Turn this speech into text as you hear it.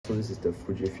So this is the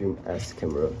Fujifilm S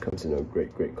camera, comes in a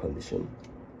great condition.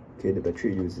 Okay, the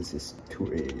battery it uses is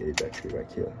 2AA battery right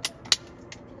here.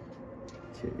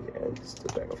 Okay, and this is the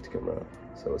back of the camera.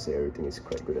 So I would say everything is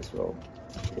quite good as well.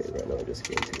 Okay, right now I'm just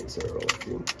going to insert a roll of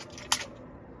film.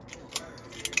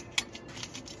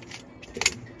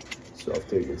 Okay, so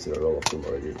after you insert a roll of film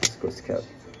already, just close the cap.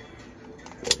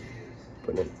 Then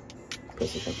open it,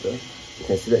 press the shutter. You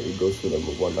can see that it goes to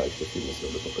number 1 now if the film is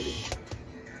loaded properly.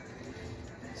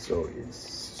 So it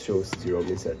shows 0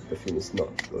 means that the film is not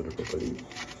loaded properly.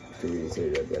 To reinsert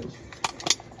it again.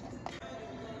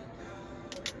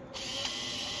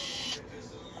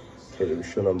 Okay, it will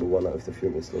show number 1 now if the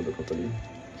film is loaded properly.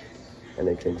 And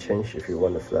then you can change if you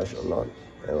want the flash or not.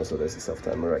 And also there's a self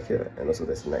timer right here, and also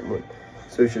there's a night mode.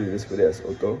 So usually just put it as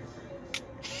auto.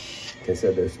 You can see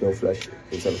that there's no flash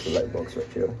inside of the light box right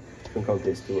here. You can count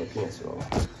this to working as well.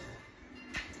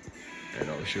 And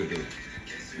I'll show the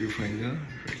viewfinder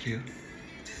right here.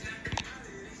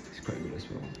 It's quite good as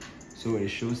well. So when it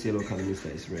shows yellow color means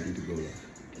that it's ready to go.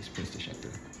 Just press the shutter.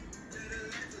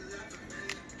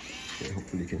 Okay,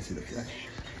 hopefully you can see the flash.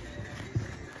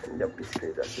 And yep,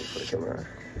 basically that's it for the camera.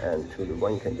 And to the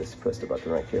one, you can just press the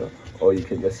button right here, or you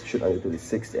can just shoot until the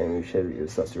 6th and usually it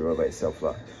starts to roll by itself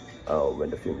when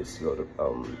the film is loaded,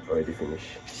 already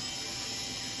finished.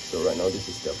 So right now this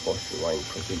is the pause rewind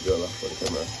procedure for the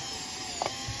camera.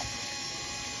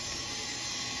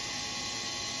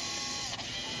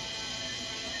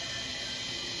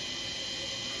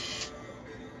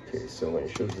 Okay, so when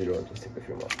it shows 0, just take the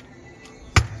film off.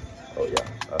 Oh yeah,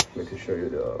 I forgot to show you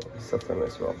the self timer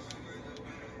as well.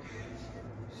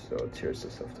 So here's the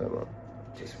self timer.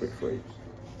 Just wait for it.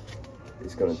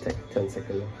 It's gonna take 10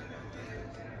 seconds.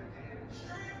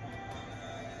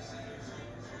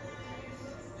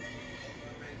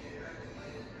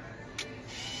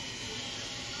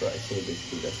 Right, so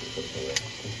basically that's it for the camera.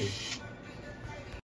 Thank you.